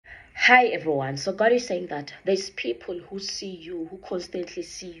Hi everyone. So God is saying that there's people who see you, who constantly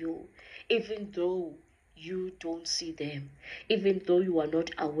see you, even though you don't see them, even though you are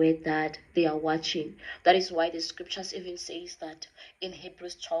not aware that they are watching. That is why the scriptures even says that in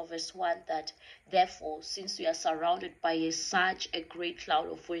Hebrews 12 verse 1 that therefore, since we are surrounded by such a great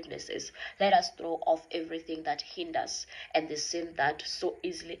cloud of witnesses, let us throw off everything that hinders and the sin that so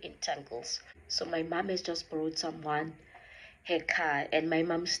easily entangles. So my mom has just borrowed someone her car, and my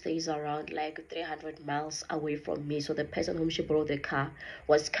mom stays around like 300 miles away from me. So the person whom she borrowed the car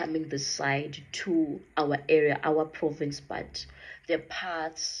was coming this side to our area, our province, but the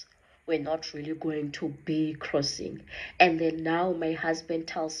paths were not really going to be crossing. And then now my husband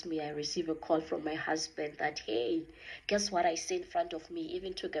tells me, I receive a call from my husband that, hey, guess what I see in front of me?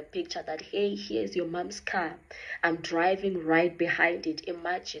 Even took a picture that, hey, here's your mom's car. I'm driving right behind it.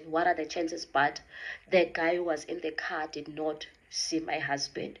 Imagine what are the chances? But the guy who was in the car did not see my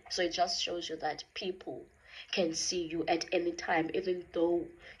husband. So it just shows you that people can see you at any time, even though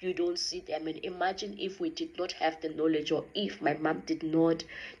you don't see them. And imagine if we did not have the knowledge, or if my mom did not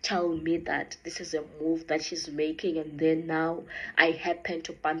tell me that this is a move that she's making, and then now I happen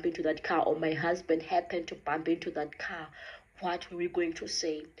to bump into that car, or my husband happened to bump into that car. What were we going to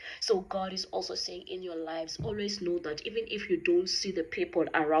say? So God is also saying in your lives, always know that even if you don't see the people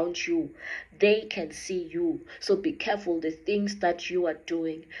around you, they can see you. So be careful the things that you are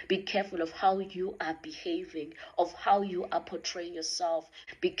doing. Be careful of how you are behaving, of how you are portraying yourself.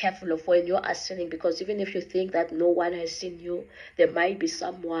 Be careful of when you are sinning, because even if you think that no one has seen you, there might be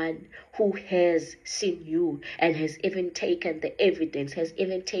someone who has seen you and has even taken the evidence, has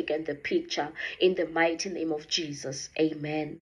even taken the picture, in the mighty name of Jesus. Amen.